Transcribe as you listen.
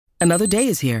Another day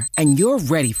is here, and you're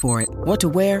ready for it. What to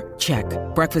wear? Check.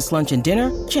 Breakfast, lunch, and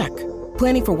dinner? Check.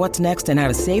 Planning for what's next and how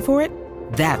to save for it?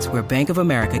 That's where Bank of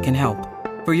America can help.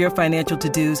 For your financial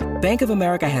to-dos, Bank of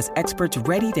America has experts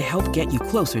ready to help get you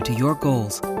closer to your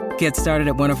goals. Get started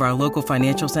at one of our local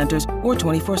financial centers or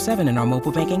 24/7 in our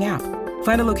mobile banking app.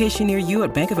 Find a location near you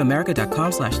at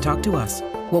bankofamerica.com/talktous.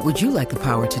 What would you like the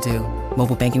power to do?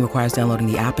 Mobile banking requires downloading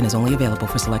the app and is only available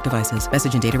for select devices.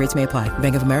 Message and data rates may apply.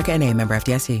 Bank of America N.A., member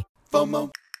FDIC.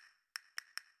 FOMO.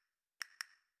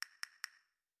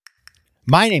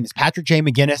 My name is Patrick J.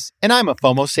 McGinnis, and I'm a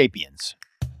FOMO sapiens.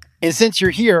 And since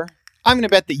you're here, I'm going to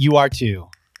bet that you are too.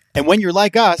 And when you're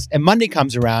like us and Monday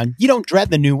comes around, you don't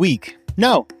dread the new week.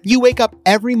 No, you wake up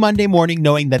every Monday morning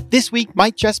knowing that this week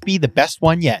might just be the best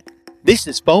one yet. This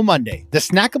is FOMOnday, the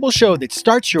snackable show that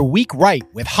starts your week right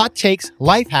with hot takes,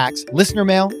 life hacks, listener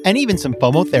mail, and even some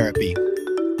FOMO therapy.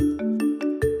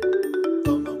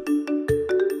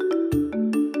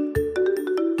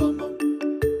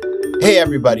 Hey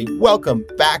everybody, welcome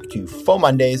back to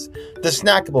FOMOndays, the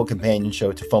snackable companion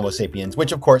show to FOMO Sapiens,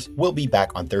 which of course will be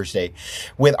back on Thursday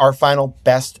with our final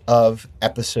best of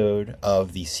episode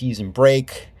of the season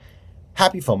break.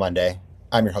 Happy FOMOnday.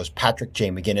 I'm your host, Patrick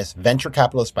J. McGinnis, venture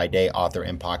capitalist by day, author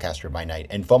and podcaster by night,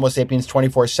 and FOMO Sapiens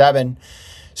 24/7.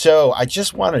 So I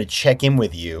just wanted to check in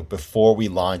with you before we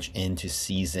launch into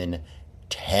season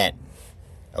 10.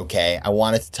 Okay, I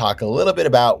wanted to talk a little bit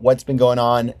about what's been going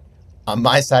on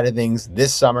my side of things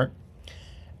this summer,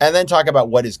 and then talk about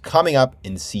what is coming up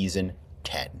in season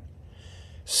 10.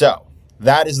 So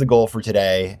that is the goal for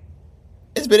today.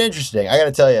 It's been interesting. I got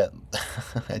to tell you,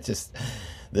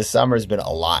 this summer has been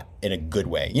a lot in a good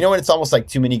way. You know when it's almost like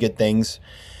too many good things?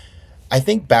 I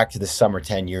think back to the summer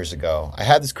 10 years ago. I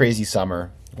had this crazy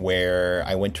summer where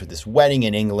I went to this wedding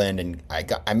in England, and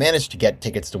I managed to get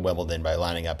tickets to Wimbledon by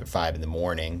lining up at 5 in the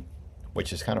morning,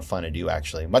 which is kind of fun to do,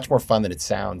 actually. Much more fun than it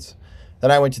sounds. Then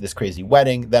I went to this crazy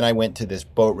wedding. Then I went to this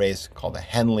boat race called the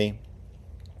Henley.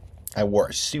 I wore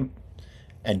a suit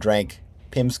and drank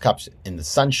Pim's cups in the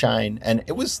sunshine. And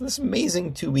it was this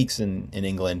amazing 2 weeks in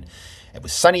England. It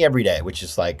was sunny every day, which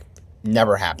is like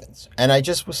never happens. And I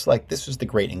just was like, this was the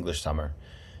great English summer.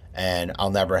 And I'll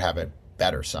never have a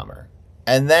better summer.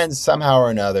 And then somehow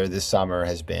or another, this summer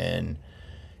it's been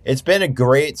a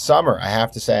great summer. I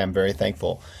have to say, I'm very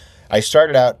thankful. I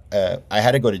started out, I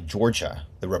had to go to Georgia,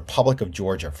 the Republic of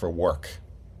Georgia, for work.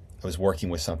 I was working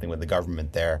with something with the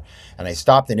government there, and I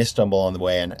stopped in Istanbul on the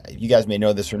way. And you guys may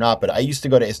know this or not, but I used to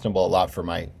go to Istanbul a lot for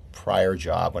my prior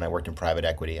job when I worked in private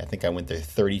equity. I think I went there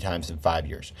 30 times in 5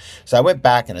 years. So I went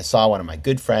back and I saw one of my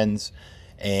good friends,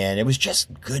 and it was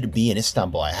just good to be in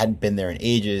Istanbul. I hadn't been there in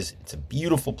ages. It's a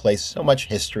beautiful place, so much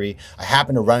history. I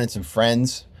happened to run into some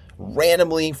friends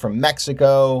randomly from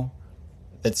Mexico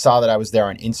that saw that I was there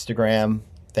on Instagram.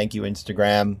 Thank you,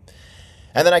 Instagram.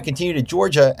 And then I continued to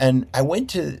Georgia, and I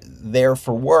went to there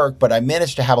for work, but I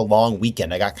managed to have a long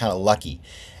weekend. I got kind of lucky.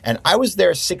 And I was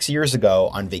there 6 years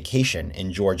ago on vacation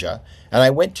in Georgia, and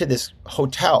I went to this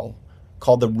hotel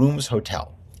called the Rooms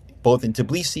Hotel, both in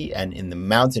Tbilisi and in the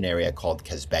mountain area called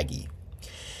Kazbegi.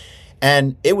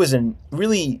 And it was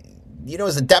it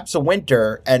was the depths of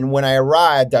winter. And when I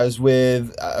arrived, I was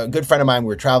with a good friend of mine. We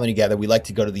were traveling together. We like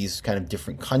to go to these kind of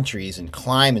different countries and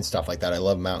climb and stuff like that. I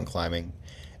love mountain climbing.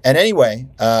 And anyway,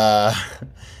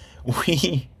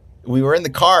 we were in the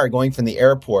car going from the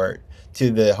airport to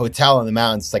the hotel in the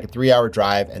mountains. It's like a 3-hour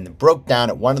drive, and it broke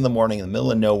down at 1 in the morning in the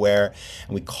middle of nowhere.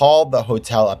 And we called the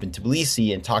hotel up in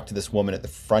Tbilisi and talked to this woman at the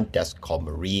front desk called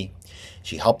Marie.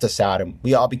 She helped us out, and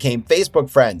we all became Facebook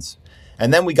friends.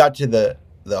 And then we got to the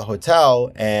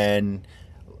hotel, and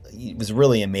it was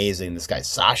really amazing. This guy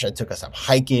Sasha took us up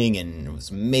hiking, and it was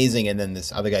amazing. And then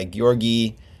this other guy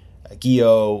Gio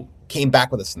came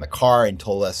back with us in the car and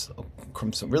told us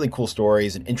some really cool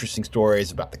stories and interesting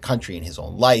stories about the country and his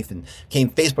own life, and became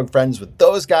Facebook friends with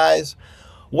those guys.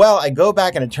 Well, I go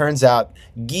back, and it turns out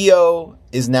Gio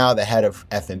is now the head of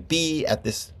F&B at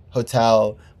this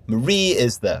hotel. Marie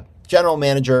is the general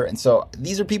manager. And so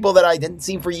these are people that I didn't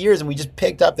see for years, and we just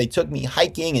picked up. They took me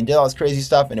hiking and did all this crazy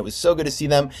stuff, and it was so good to see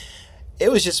them. It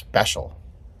was just special.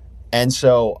 And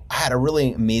so I had a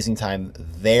really amazing time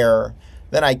there.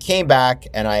 Then I came back,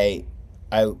 and I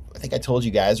think I told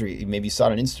you guys, or maybe you saw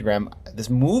it on Instagram, this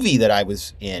movie that I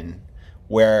was in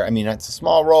where, it's a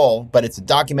small role, but it's a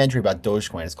documentary about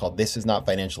Dogecoin. It's called This Is Not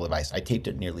Financial Advice. I taped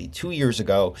it nearly 2 years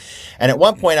ago. And at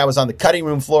one point I was on the cutting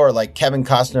room floor like Kevin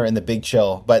Costner in The Big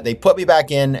Chill, but they put me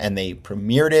back in and they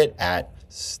premiered it at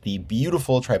the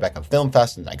beautiful Tribeca Film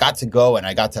Fest. And I got to go, and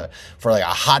I got to, for like a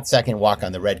hot second, walk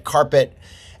on the red carpet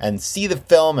and see the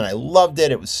film. And I loved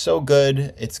it. It was so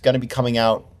good. It's going to be coming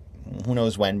out who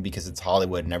knows when, because it's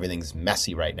Hollywood and everything's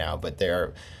messy right now, but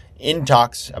they're in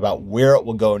talks about where it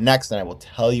will go next, and I will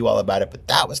tell you all about it. But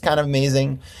that was kind of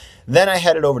amazing. Then I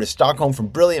headed over to Stockholm from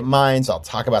Brilliant Minds. I'll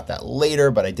talk about that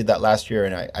later, but I did that last year,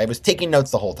 and I was taking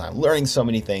notes the whole time, learning so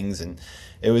many things, and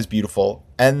it was beautiful.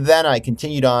 And then I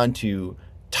continued on to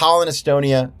Tallinn,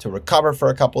 Estonia, to recover for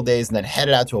a couple of days, and then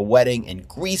headed out to a wedding in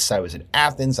Greece. I was in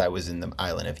Athens. I was in the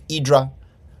island of Hydra,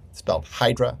 spelled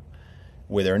Hydra,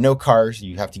 where there are no cars.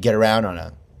 You have to get around on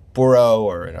a burro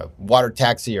or in a water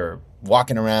taxi or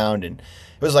walking around. And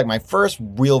it was like my first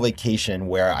real vacation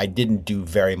where I didn't do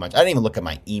very much. I didn't even look at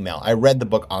my email. I read the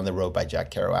book On the Road by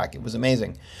Jack Kerouac. It was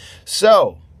amazing.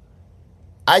 So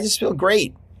I just feel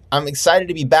great. I'm excited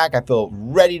to be back. I feel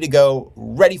ready to go,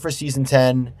 ready for season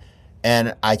 10.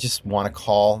 And I just want to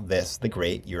call this the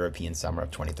great European summer of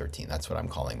 2013. That's what I'm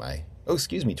calling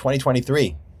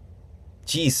 2023.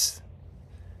 Jeez.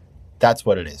 That's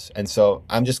what it is. And so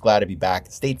I'm just glad to be back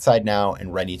stateside now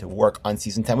and ready to work on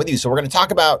season 10 with you. So we're going to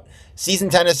talk about season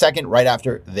 10 in a second, right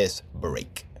after this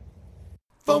break.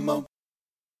 FOMO.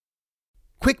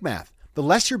 Quick math. The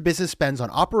less your business spends on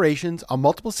operations, on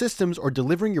multiple systems, or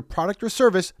delivering your product or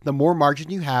service, the more margin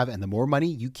you have and the more money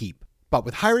you keep. But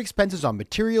with higher expenses on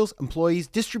materials, employees,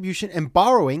 distribution, and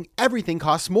borrowing, everything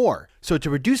costs more. So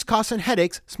to reduce costs and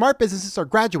headaches, smart businesses are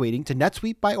graduating to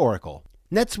NetSuite by Oracle.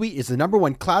 NetSuite is the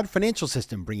 #1 cloud financial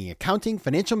system, bringing accounting,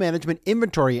 financial management,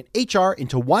 inventory, and HR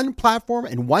into one platform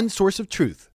and one source of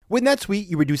truth. With NetSuite,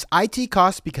 you reduce IT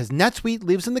costs because NetSuite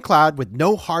lives in the cloud with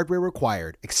no hardware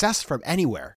required, accessed from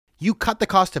anywhere. You cut the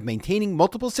cost of maintaining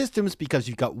multiple systems because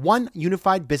you've got one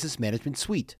unified business management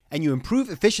suite. And you improve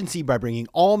efficiency by bringing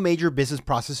all major business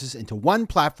processes into one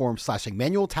platform, slashing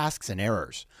manual tasks and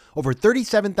errors. Over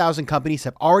 37,000 companies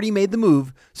have already made the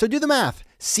move, so do the math.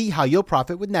 See how you'll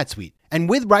profit with NetSuite. And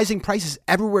with rising prices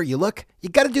everywhere you look, you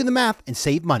gotta do the math and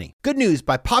save money. Good news,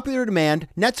 by popular demand,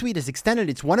 NetSuite has extended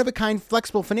its one-of-a-kind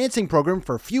flexible financing program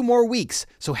for a few more weeks.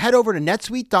 So head over to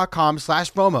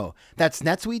netsuite.com/FOMO. That's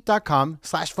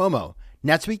netsuite.com/FOMO.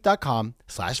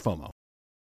 netsuite.com/FOMO.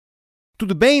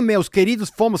 Tudo bem, meus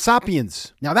queridos FOMO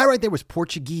sapiens? Now that right there was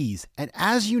Portuguese, and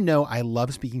as you know, I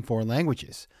love speaking foreign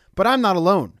languages. But I'm not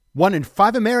alone. 1 in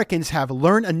 5 Americans have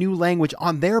learned a new language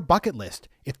on their bucket list.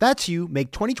 If that's you,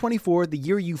 make 2024 the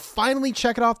year you finally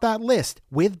check it off that list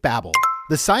with Babbel,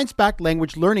 the science-backed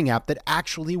language learning app that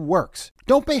actually works.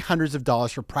 Don't pay hundreds of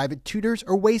dollars for private tutors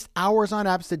or waste hours on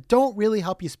apps that don't really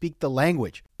help you speak the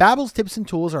language. Babbel's tips and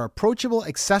tools are approachable,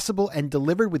 accessible, and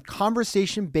delivered with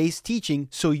conversation-based teaching,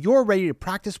 so you're ready to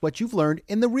practice what you've learned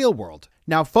in the real world.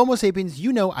 Now, FOMO Sapiens,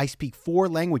 you know I speak 4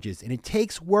 languages, and it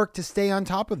takes work to stay on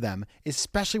top of them,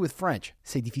 especially with French.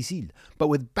 C'est difficile. But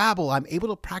with Babbel, I'm able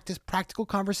to practice practical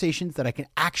conversations that I can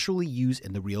actually use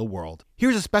in the real world.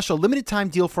 Here's a special limited time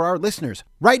deal for our listeners.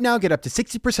 Right now, get up to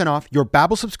 60% off your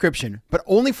Babbel subscription, but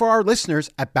only for our listeners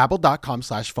at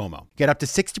babbel.com/FOMO. Get up to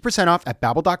 60% off at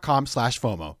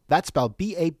babbel.com/FOMO. That's spelled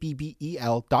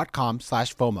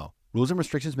BABBEL.com/FOMO. Rules and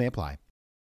restrictions may apply.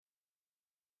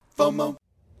 FOMO.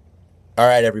 All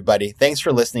right, everybody. Thanks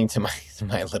for listening to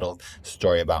my little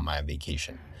story about my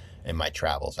vacation and my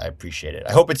travels. I appreciate it.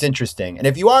 I hope it's interesting. And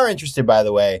if you are interested, by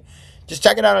the way, just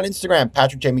check it out on Instagram,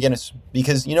 Patrick J. McGinnis,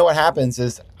 because you know what happens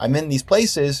is I'm in these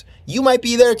places. You might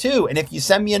be there too. And if you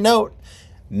send me a note,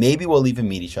 maybe we'll even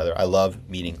meet each other. I love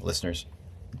meeting listeners.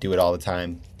 Do it all the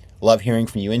time. Love hearing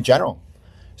from you in general.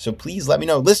 So please let me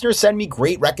know. Listeners send me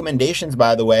great recommendations,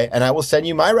 by the way, and I will send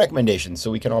you my recommendations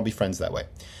so we can all be friends that way.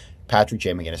 Patrick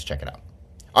J. McGinnis, check it out.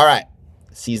 All right,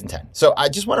 season 10. So I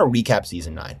just want to recap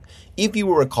season 9. If you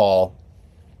will recall,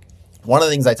 one of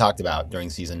the things I talked about during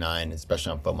season 9,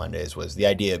 especially on FOMOndays, was the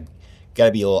idea of got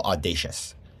to be a little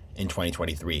audacious in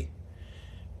 2023.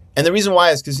 And the reason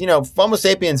why is because, FOMO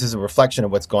Sapiens is a reflection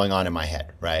of what's going on in my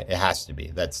head, right? It has to be.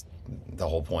 That's the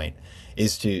whole point,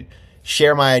 is to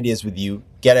share my ideas with you,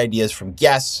 get ideas from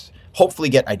guests, hopefully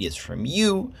get ideas from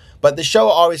you. But the show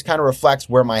always kind of reflects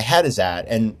where my head is at.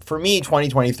 And for me,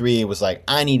 2023 was like,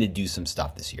 I need to do some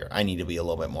stuff this year. I need to be a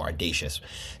little bit more audacious,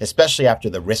 especially after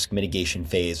the risk mitigation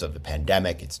phase of the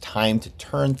pandemic. It's time to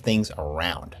turn things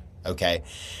around, okay?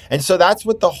 And so that's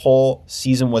what the whole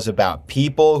season was about.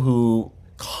 People who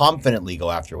confidently go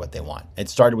after what they want. It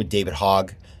started with David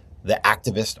Hogg, the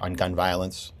activist on gun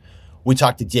violence. We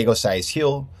talked to Diego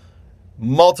Saez-Gil,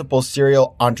 multiple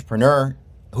serial entrepreneur,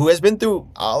 who has been through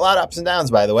a lot of ups and downs,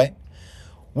 by the way.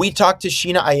 We talked to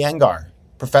Sheena Iyengar,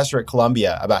 professor at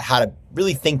Columbia, about how to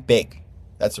really think big.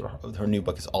 That's what her new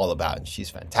book is all about, and she's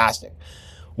fantastic.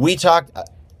 We talked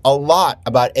a lot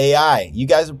about AI. You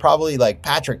guys are probably like,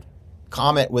 Patrick,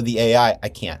 comment with the AI. I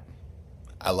can't.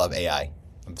 I love AI.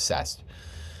 I'm obsessed.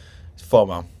 It's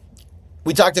FOMO.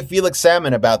 We talked to Felix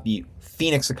Salmon about the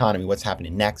Phoenix economy, what's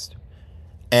happening next.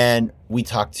 And we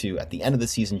talked to, at the end of the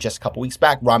season, just a couple weeks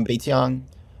back, Ron Baetiong,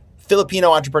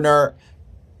 Filipino entrepreneur,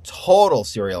 total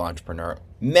serial entrepreneur,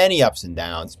 many ups and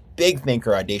downs, big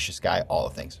thinker, audacious guy, all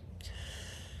the things.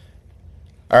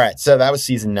 All right, so that was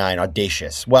season 9,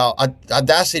 audacious. Well,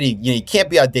 audacity, you can't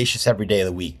be audacious every day of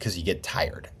the week because you get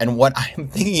tired. And what I'm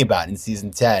thinking about in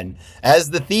season 10, as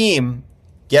the theme,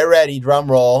 get ready,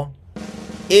 drum roll,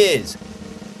 is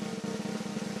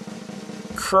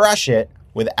crush it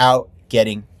without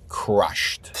getting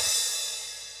crushed.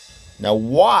 Now,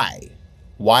 why?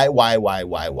 Why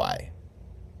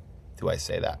do I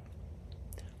say that?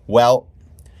 Well,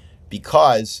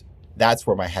 because that's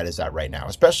where my head is at right now,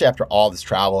 especially after all this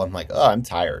travel. I'm like, oh, I'm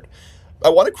tired. I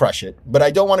want to crush it, but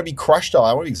I don't want to be crushed all.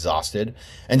 I want to be exhausted.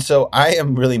 And so I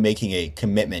am really making a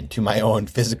commitment to my own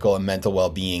physical and mental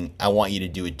well-being. I want you to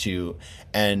do it too.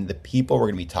 And the people we're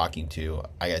going to be talking to,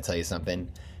 I got to tell you something,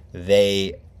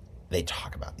 they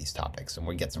talk about these topics, and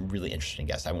we get some really interesting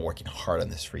guests. I'm working hard on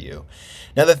this for you.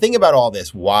 Now, the thing about all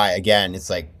this, why, again, it's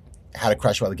like how to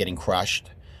crush without getting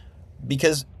crushed,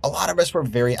 because a lot of us were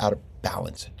very out of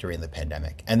balance during the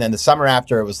pandemic. And then the summer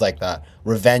after, it was like the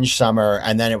revenge summer,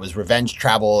 and then it was revenge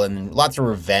travel and lots of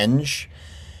revenge.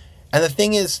 And the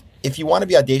thing is, if you want to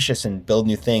be audacious and build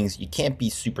new things, you can't be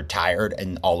super tired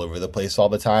and all over the place all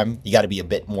the time. You got to be a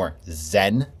bit more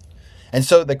zen. And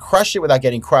so the crush it without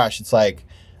getting crushed, it's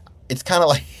kind of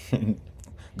like,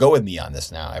 go with me on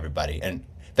this now, everybody. And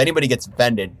if anybody gets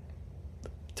offended,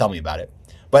 tell me about it.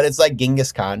 But it's like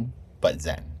Genghis Khan, but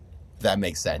zen. If that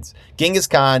makes sense. Genghis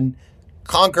Khan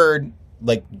conquered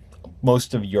like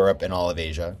most of Europe and all of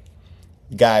Asia.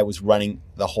 The guy was running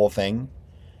the whole thing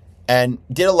and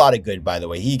did a lot of good, by the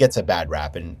way. He gets a bad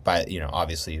rap, and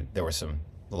obviously there was a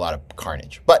lot of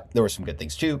carnage, but there were some good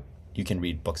things too. You can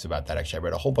read books about that. Actually, I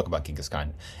read a whole book about Genghis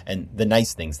Khan and the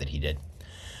nice things that he did.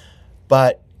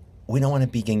 But we don't want to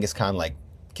be Genghis Khan, like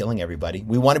killing everybody.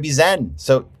 We want to be Zen.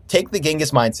 So take the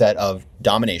Genghis mindset of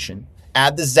domination,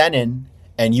 add the Zen in,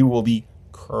 and you will be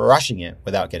crushing it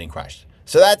without getting crushed.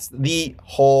 So that's the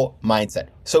whole mindset.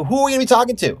 So who are we going to be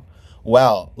talking to?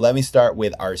 Well, let me start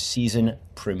with our season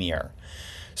premiere.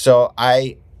 So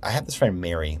I have this friend,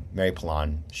 Mary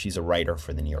Pilon. She's a writer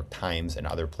for the New York Times and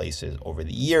other places over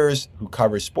the years who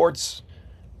covers sports,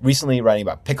 recently writing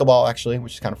about pickleball, actually,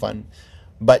 which is kind of fun.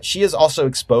 But she has also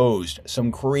exposed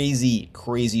some crazy,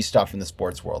 crazy stuff in the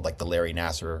sports world, like the Larry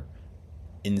Nassar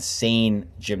insane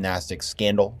gymnastics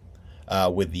scandal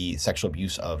with the sexual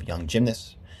abuse of young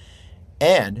gymnasts.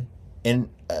 And in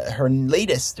her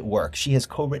latest work, she has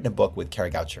co-written a book with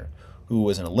Kara Goucher, who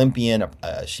was an Olympian.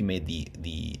 She made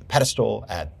the pedestal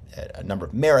at a number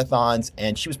of marathons,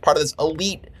 and she was part of this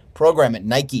elite program at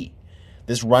Nike,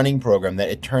 this running program that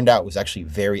it turned out was actually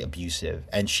very abusive.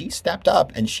 And she stepped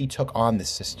up and she took on this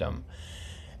system.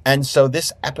 And so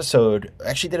this episode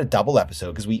actually did a double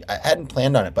episode because I hadn't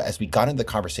planned on it, but as we got into the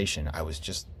conversation, I was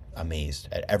just amazed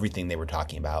at everything they were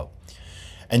talking about.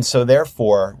 And so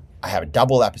therefore, I have a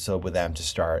double episode with them to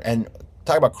start. And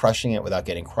talk about crushing it without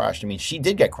getting crushed. I mean, she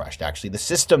did get crushed, actually. The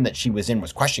system that she was in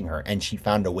was crushing her, and she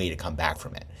found a way to come back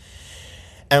from it.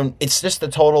 And it's just a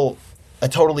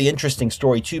totally interesting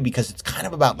story, too, because it's kind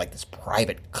of about like this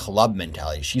private club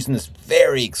mentality. She's in this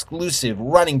very exclusive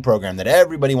running program that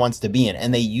everybody wants to be in,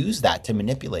 and they use that to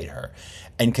manipulate her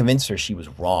and convince her she was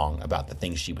wrong about the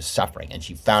things she was suffering, and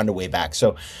she found a way back.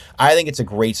 So I think it's a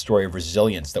great story of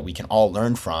resilience that we can all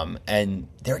learn from, and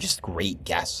they're just great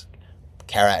guests.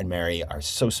 Kara and Mary are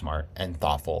so smart and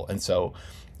thoughtful, and so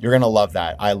you're going to love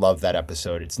that. I love that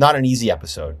episode. It's not an easy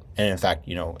episode. And in fact,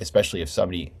 especially if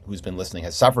somebody who's been listening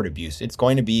has suffered abuse, it's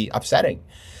going to be upsetting.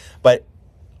 But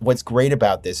what's great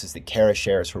about this is that Kara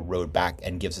shares her road back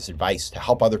and gives us advice to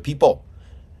help other people.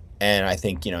 And I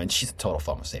think, and she's a total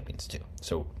FOMO sapiens too.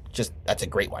 So that's a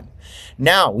great one.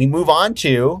 Now we move on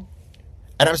to,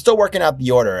 and I'm still working out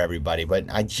the order, everybody, but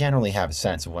I generally have a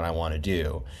sense of what I want to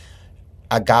do.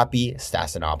 Agapi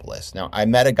Stassinopoulos. Now, I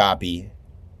met Agapi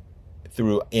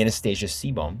through Anastasia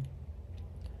Seabohm,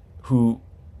 who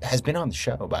has been on the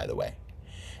show, by the way.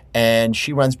 And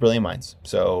she runs Brilliant Minds.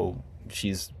 So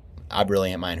she's a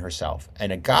brilliant mind herself.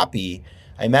 And Agapi,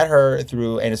 I met her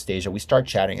through Anastasia. We start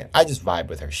chatting. I just vibe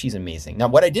with her. She's amazing. Now,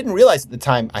 what I didn't realize at the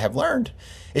time, I have learned,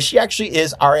 is she actually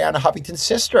is Ariana Huffington's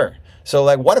sister.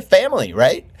 So, what a family,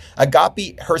 right?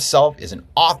 Agapi herself is an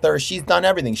author. She's done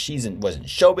everything. Was in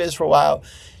showbiz for a while.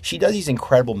 She does these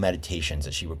incredible meditations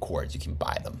that she records. You can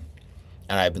buy them.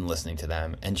 And I've been listening to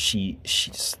them. And she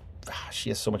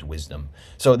has so much wisdom.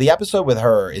 So the episode with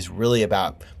her is really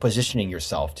about positioning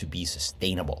yourself to be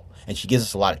sustainable. And she gives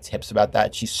us a lot of tips about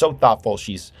that. She's so thoughtful.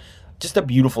 She's just a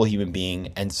beautiful human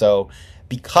being. And so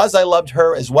because I loved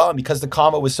her as well, and because the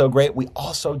combo was so great, we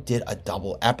also did a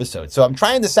double episode. So I'm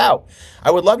trying this out.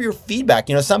 I would love your feedback.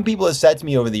 Some people have said to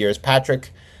me over the years,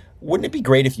 Patrick, wouldn't it be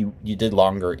great if you did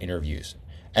longer interviews?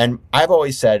 And I've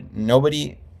always said,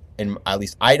 nobody, and at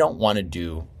least I don't want to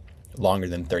do longer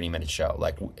than 30-minute show.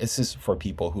 Like, this is for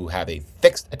people who have a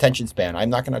fixed attention span. I'm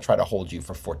not going to try to hold you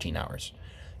for 14 hours.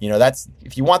 That's,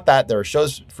 if you want that, there are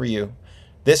shows for you.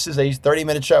 This is a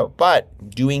 30-minute show, but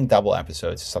doing double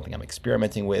episodes is something I'm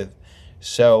experimenting with.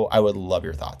 So I would love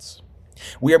your thoughts.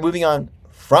 We are moving on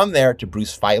from there to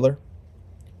Bruce Feiler,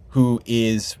 who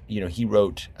is, he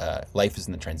wrote Life is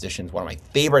in the Transitions, one of my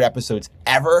favorite episodes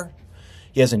ever.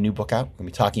 He has a new book out. We're going to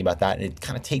be talking about that. And it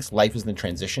kind of takes Life is in the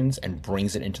Transitions and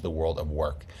brings it into the world of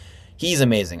work. He's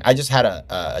amazing. I just had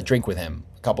a drink with him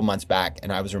a couple months back,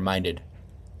 and I was reminded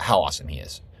how awesome he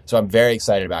is. So I'm very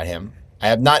excited about him. I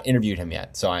have not interviewed him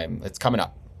yet, so it's coming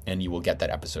up, and you will get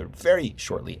that episode very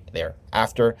shortly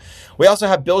thereafter. We also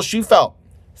have Bill Shufelt,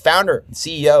 founder and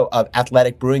CEO of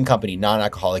Athletic Brewing Company,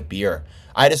 non-alcoholic beer.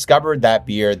 I discovered that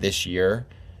beer this year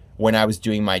when I was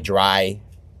doing my dry.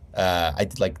 I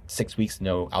did like 6 weeks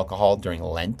no alcohol during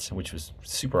Lent, which was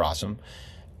super awesome.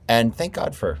 And thank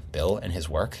God for Bill and his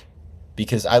work,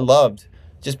 because I loved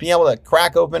just being able to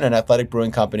crack open an Athletic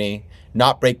Brewing Company,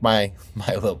 not break my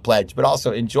little pledge, but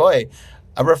also enjoy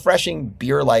a refreshing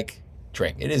beer-like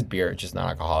drink. It is beer, it's just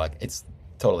non-alcoholic. It's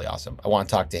totally awesome. I want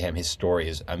to talk to him. His story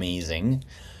is amazing.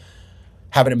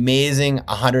 Have an amazing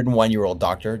 101-year-old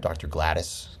doctor, Dr.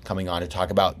 Gladys, coming on to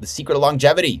talk about the secret of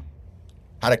longevity,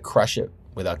 how to crush it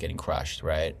without getting crushed,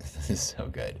 right? This is so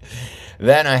good.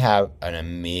 Then I have an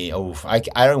amazing,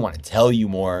 I don't want to tell you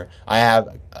more. I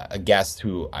have a guest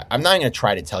who, I'm not going to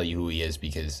try to tell you who he is,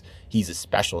 because he's a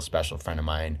special, special friend of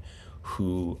mine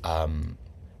who,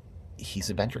 he's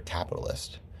a venture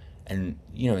capitalist. And,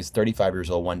 he's 35 years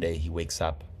old. One day he wakes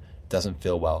up, doesn't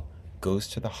feel well, goes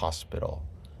to the hospital.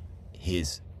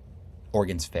 His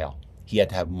organs fail. He had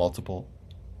to have multiple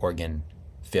organ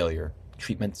failure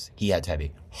treatments. He had to have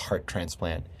a heart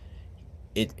transplant.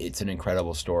 It's an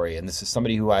incredible story. And this is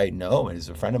somebody who I know and is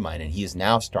a friend of mine. And he is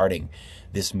now starting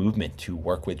this movement to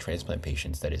work with transplant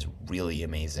patients that is really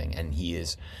amazing. And he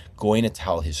is going to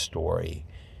tell his story.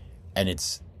 And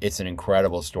it's an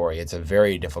incredible story. It's a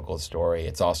very difficult story.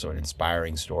 It's also an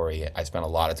inspiring story. I spent a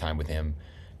lot of time with him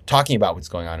talking about what's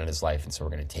going on in his life. And so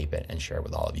we're going to tape it and share it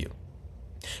with all of you.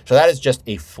 So that is just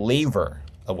a flavor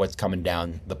of what's coming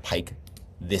down the pike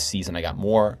this season. I got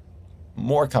more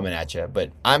coming at you,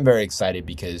 but I'm very excited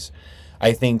because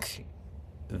I think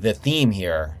the theme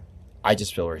here, I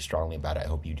just feel very strongly about it. I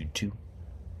hope you do too.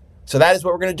 So that is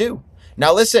what we're going to do.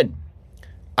 Now listen,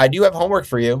 I do have homework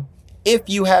for you. If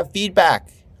you have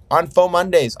feedback on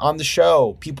FOMOndays, on the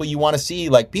show, people you want to see,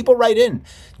 like people write in.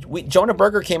 Jonah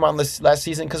Berger came on this last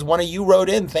season because one of you wrote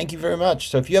in. Thank you very much.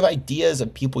 So if you have ideas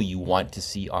of people you want to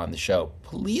see on the show,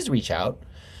 please reach out.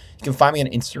 You can find me on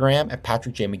Instagram at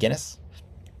Patrick J. McGinnis.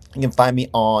 You can find me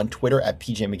on Twitter at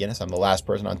PJ McGinnis. I'm the last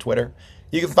person on Twitter.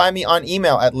 You can find me on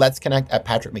email at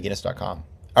letsconnect@patrickmcginnis.com.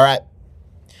 All right.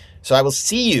 So I will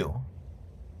see you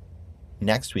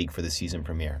next week for the season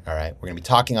premiere. All right. We're going to be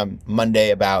talking on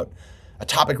Monday about a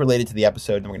topic related to the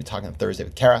episode. And we're going to talk on Thursday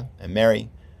with Kara and Mary.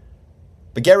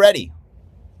 But get ready.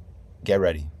 Get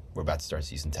ready. We're about to start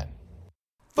season 10.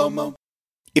 FOMO.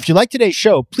 If you like today's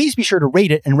show, please be sure to rate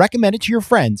it and recommend it to your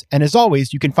friends. And as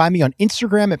always, you can find me on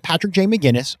Instagram at Patrick J.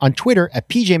 McGinnis, on Twitter at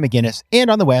PJ McGinnis, and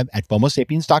on the web at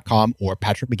FOMOsapiens.com or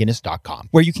PatrickMcGinnis.com,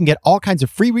 where you can get all kinds of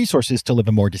free resources to live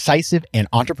a more decisive and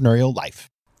entrepreneurial life.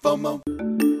 FOMO.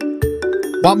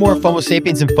 Want more FOMO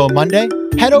Sapiens and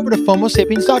FOMOnday? Head over to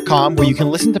FOMOsapiens.com, where you can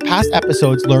listen to past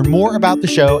episodes, learn more about the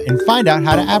show, and find out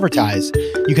how to advertise.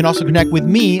 You can also connect with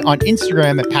me on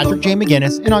Instagram at Patrick J.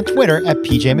 McGinnis and on Twitter at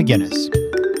PJ McGinnis.